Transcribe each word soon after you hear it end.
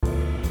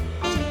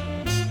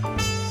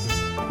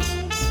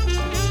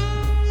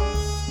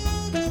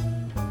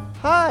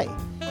Hi,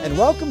 and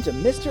welcome to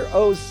Mr.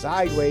 O's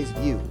Sideways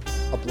View,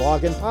 a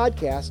blog and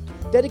podcast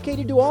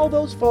dedicated to all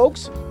those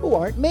folks who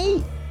aren't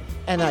me.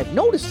 And I've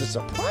noticed a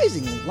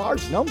surprisingly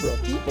large number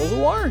of people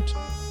who aren't.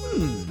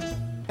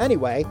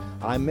 Anyway,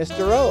 I'm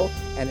Mr. O,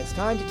 and it's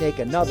time to take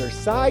another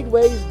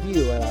sideways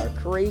view at our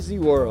crazy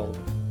world.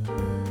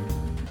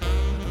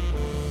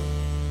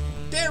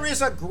 There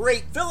is a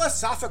great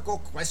philosophical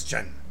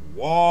question.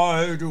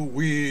 Why do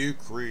we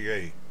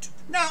create?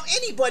 Now,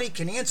 anybody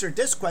can answer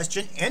this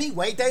question any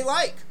way they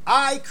like.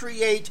 I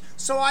create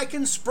so I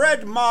can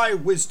spread my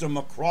wisdom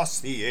across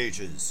the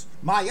ages.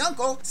 My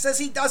uncle says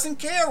he doesn't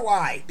care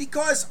why,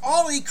 because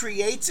all he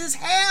creates is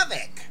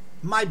havoc.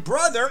 My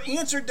brother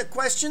answered the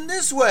question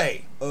this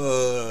way.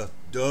 What's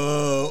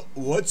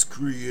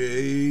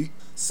create?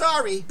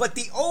 Sorry, but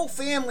the old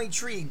family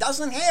tree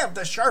doesn't have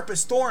the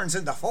sharpest thorns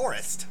in the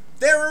forest.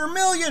 There are a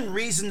million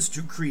reasons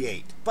to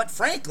create, but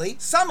frankly,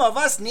 some of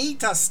us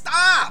need to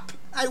stop.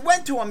 I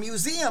went to a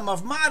museum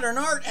of modern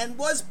art and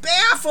was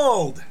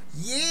baffled.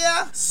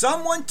 Yeah,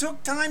 someone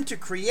took time to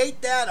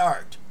create that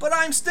art, but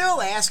I'm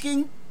still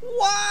asking,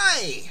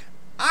 why?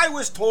 I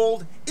was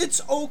told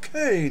it's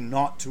okay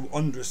not to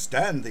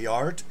understand the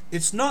art.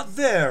 It's not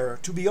there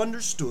to be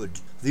understood.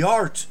 The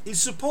art is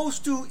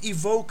supposed to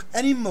evoke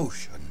an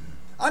emotion.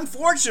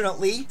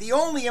 Unfortunately, the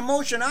only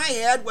emotion I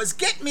had was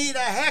get me the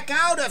heck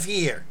out of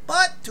here.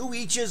 But to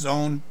each his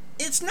own.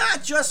 It's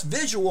not just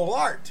visual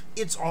art,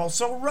 it's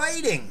also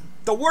writing.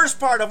 The worst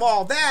part of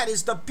all that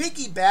is the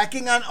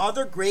piggybacking on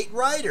other great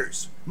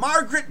writers.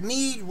 Margaret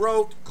Mead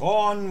wrote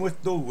Gone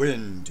with the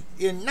Wind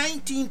in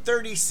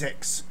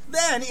 1936.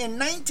 Then in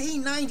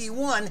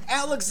 1991,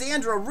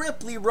 Alexandra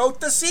Ripley wrote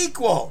the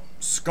sequel,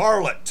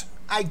 Scarlet.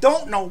 I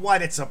don't know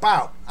what it's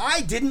about.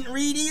 I didn't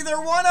read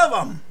either one of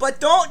them. But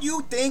don't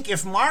you think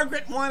if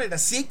Margaret wanted a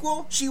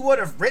sequel, she would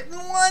have written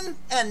one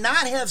and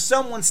not have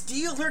someone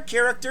steal her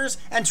characters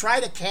and try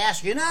to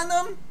cash in on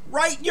them?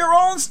 Write your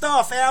own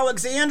stuff,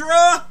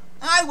 Alexandra!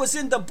 I was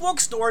in the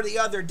bookstore the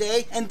other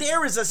day, and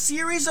there is a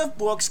series of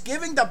books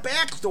giving the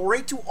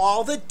backstory to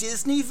all the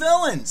Disney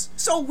villains,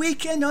 so we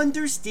can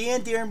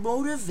understand their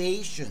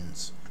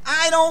motivations.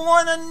 I don't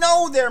want to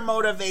know their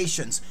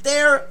motivations.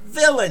 They're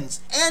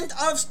villains. End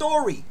of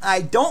story.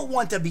 I don't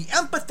want to be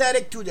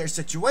empathetic to their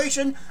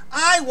situation.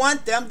 I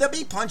want them to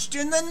be punched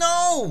in the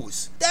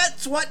nose.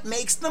 That's what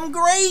makes them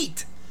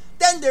great.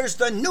 Then there's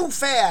the new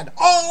fad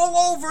all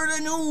over the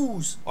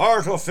news.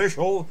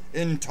 Artificial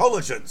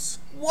intelligence.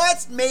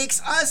 What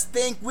makes us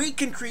think we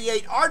can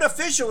create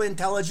artificial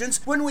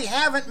intelligence when we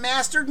haven't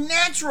mastered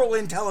natural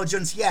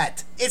intelligence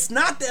yet? It's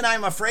not that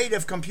I'm afraid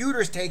of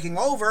computers taking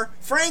over.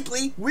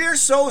 Frankly, we're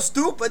so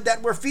stupid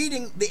that we're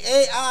feeding the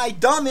AI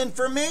dumb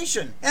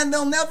information, and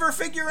they'll never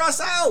figure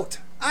us out.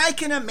 I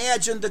can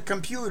imagine the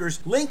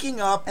computers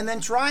linking up and then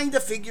trying to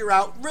figure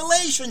out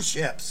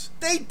relationships.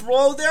 They'd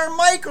blow their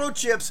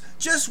microchips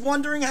just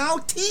wondering how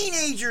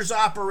teenagers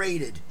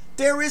operated.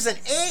 There is an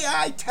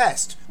AI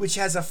test which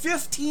has a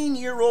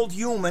 15-year-old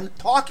human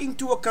talking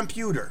to a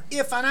computer.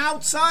 If an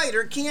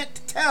outsider can't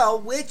tell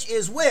which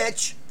is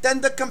which, then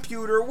the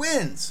computer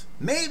wins.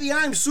 Maybe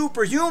I'm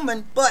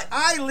superhuman, but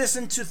I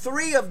listened to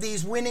 3 of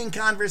these winning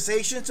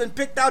conversations and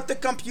picked out the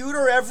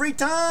computer every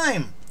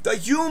time. The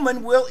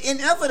human will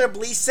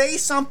inevitably say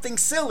something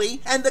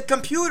silly, and the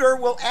computer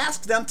will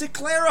ask them to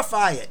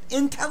clarify it.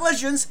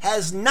 Intelligence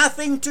has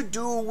nothing to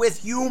do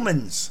with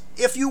humans.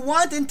 If you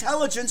want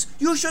intelligence,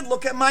 you should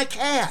look at my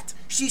cat.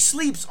 She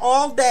sleeps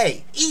all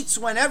day, eats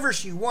whenever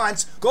she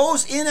wants,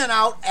 goes in and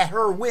out at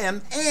her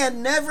whim,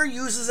 and never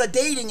uses a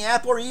dating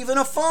app or even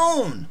a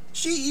phone.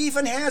 She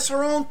even has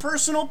her own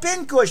personal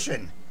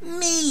pincushion.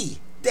 Me.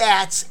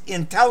 That's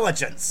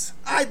intelligence.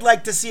 I'd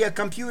like to see a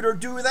computer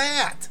do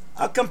that.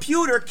 A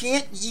computer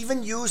can't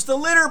even use the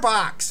litter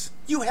box.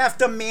 You have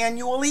to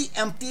manually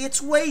empty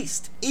its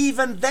waste.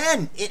 Even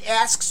then, it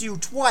asks you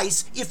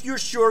twice if you're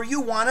sure you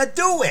want to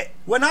do it.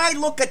 When I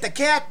look at the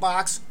cat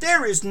box,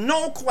 there is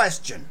no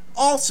question.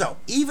 Also,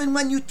 even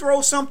when you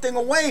throw something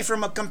away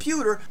from a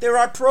computer, there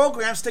are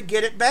programs to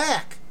get it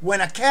back. When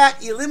a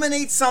cat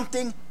eliminates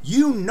something,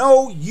 you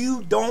know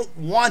you don't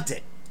want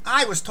it.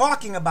 I was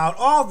talking about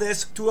all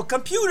this to a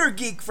computer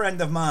geek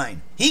friend of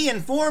mine. He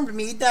informed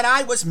me that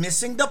I was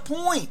missing the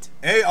point.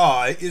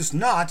 AI is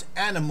not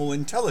animal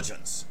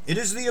intelligence. It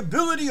is the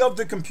ability of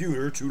the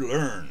computer to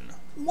learn.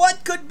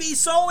 What could be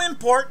so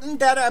important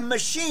that a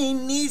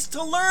machine needs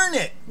to learn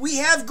it? We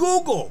have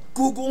Google.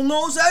 Google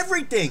knows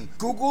everything.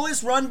 Google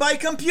is run by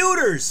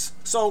computers.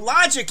 So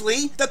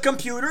logically, the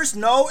computers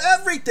know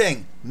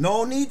everything.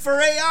 No need for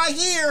AI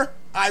here.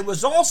 I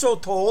was also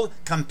told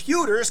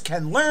computers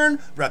can learn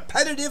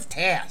repetitive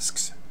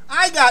tasks.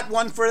 I got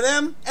one for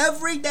them.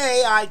 Every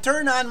day I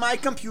turn on my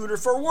computer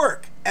for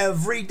work.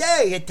 Every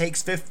day it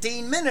takes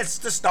 15 minutes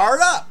to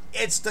start up.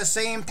 It's the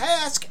same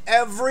task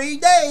every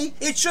day.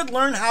 It should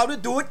learn how to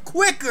do it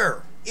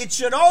quicker. It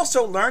should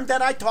also learn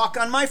that I talk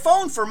on my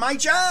phone for my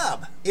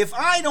job. If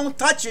I don't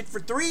touch it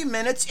for 3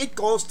 minutes, it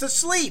goes to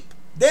sleep.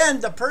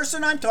 Then the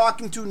person I'm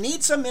talking to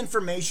needs some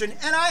information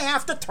and I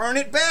have to turn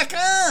it back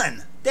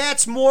on.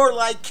 That's more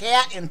like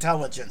cat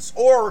intelligence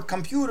or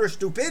computer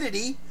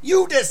stupidity.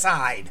 You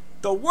decide.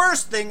 The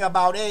worst thing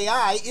about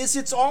AI is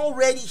it's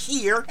already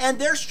here and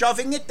they're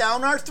shoving it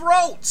down our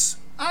throats.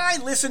 I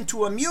listen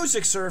to a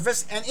music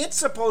service and it's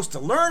supposed to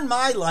learn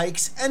my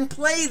likes and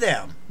play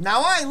them.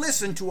 Now I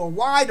listen to a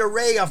wide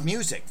array of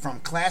music,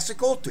 from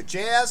classical to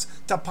jazz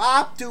to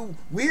pop to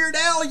Weird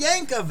Al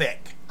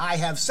Yankovic. I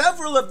have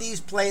several of these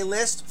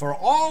playlists for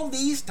all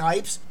these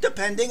types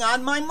depending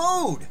on my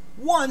mood.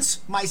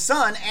 Once, my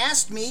son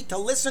asked me to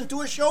listen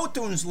to a show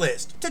tunes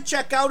list to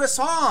check out a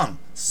song.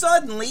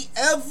 Suddenly,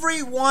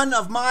 every one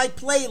of my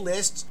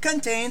playlists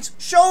contains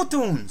show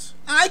tunes.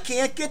 I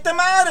can't get them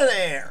out of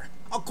there.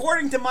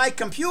 According to my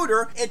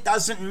computer, it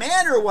doesn't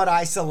matter what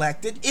I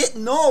selected. It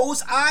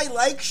knows I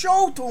like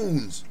show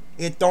tunes.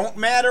 It don't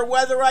matter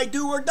whether I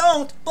do or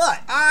don't,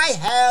 but I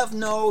have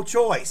no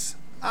choice.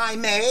 I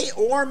may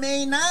or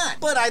may not,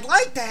 but I'd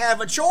like to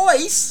have a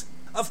choice.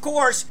 Of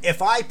course,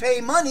 if I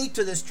pay money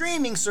to the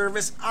streaming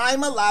service,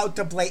 I'm allowed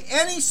to play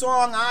any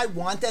song I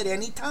want at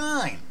any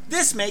time.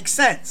 This makes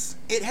sense.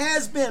 It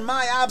has been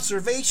my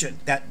observation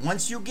that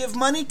once you give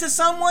money to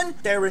someone,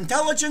 their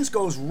intelligence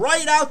goes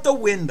right out the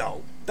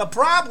window. The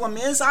problem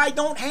is I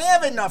don't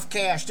have enough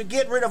cash to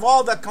get rid of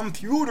all the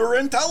computer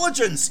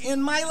intelligence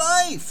in my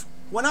life.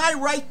 When I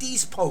write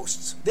these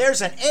posts,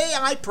 there's an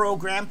AI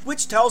program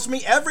which tells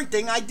me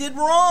everything I did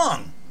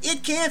wrong.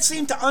 It can't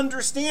seem to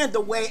understand the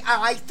way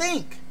I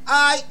think.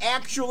 I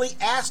actually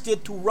asked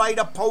it to write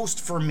a post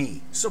for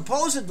me.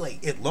 Supposedly,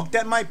 it looked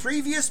at my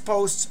previous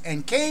posts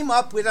and came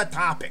up with a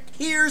topic.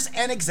 Here's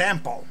an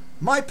example.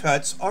 My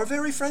pets are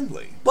very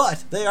friendly,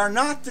 but they are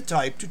not the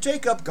type to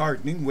take up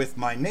gardening with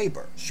my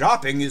neighbor.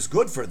 Shopping is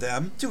good for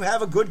them to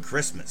have a good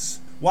Christmas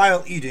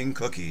while eating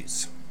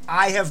cookies.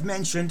 I have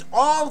mentioned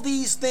all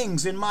these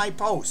things in my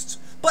posts,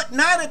 but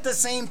not at the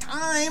same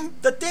time.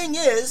 The thing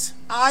is,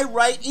 I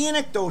write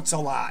anecdotes a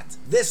lot.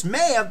 This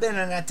may have been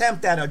an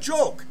attempt at a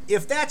joke.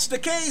 If that's the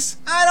case,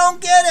 I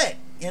don't get it.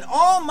 In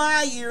all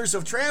my years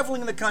of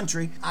traveling the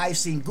country, I've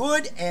seen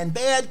good and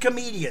bad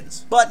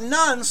comedians, but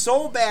none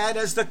so bad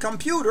as the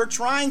computer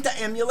trying to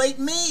emulate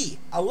me.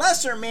 A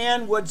lesser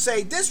man would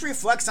say this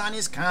reflects on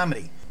his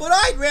comedy, but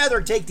I'd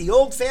rather take the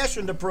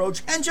old-fashioned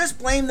approach and just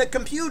blame the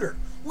computer.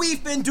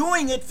 We've been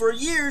doing it for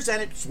years and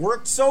it's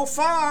worked so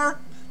far.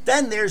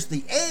 Then there's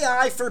the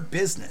AI for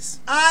business.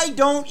 I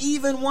don't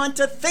even want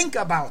to think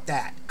about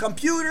that.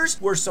 Computers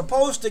were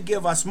supposed to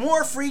give us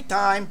more free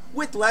time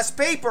with less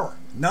paper.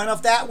 None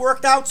of that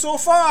worked out so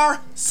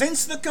far.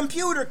 Since the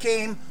computer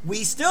came,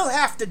 we still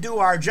have to do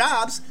our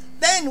jobs.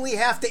 Then we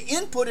have to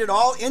input it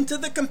all into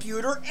the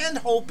computer and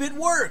hope it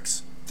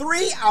works.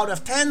 3 out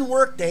of 10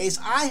 work days,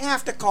 I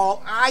have to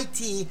call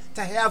IT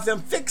to have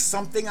them fix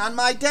something on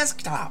my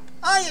desktop.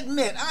 I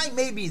admit I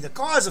may be the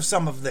cause of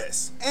some of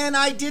this, and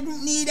I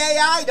didn't need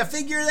AI to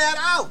figure that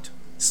out.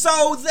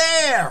 So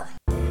there!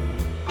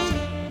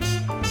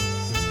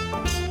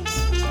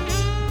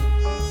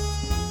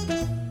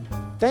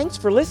 Thanks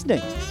for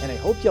listening, and I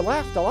hope you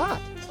laughed a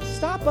lot.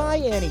 Stop by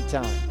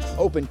anytime.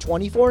 Open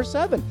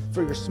 24/7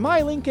 for your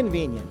smiling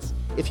convenience.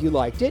 If you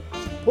liked it,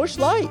 push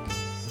like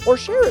or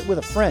share it with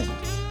a friend.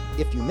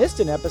 If you missed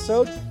an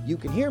episode, you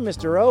can hear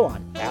Mr. O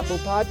on Apple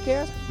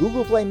Podcasts,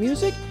 Google Play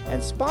Music,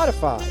 and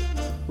Spotify.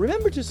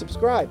 Remember to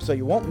subscribe so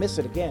you won't miss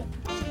it again.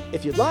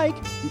 If you'd like,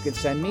 you can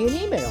send me an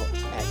email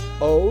at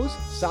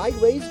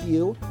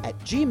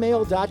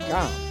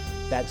ohsidewaysview@gmail.com.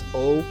 That's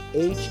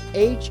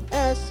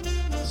OHHS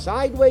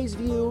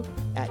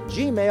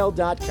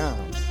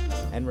sidewaysview@gmail.com.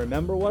 And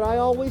remember what I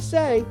always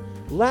say,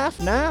 laugh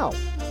now.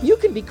 You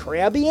can be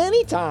crabby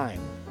anytime.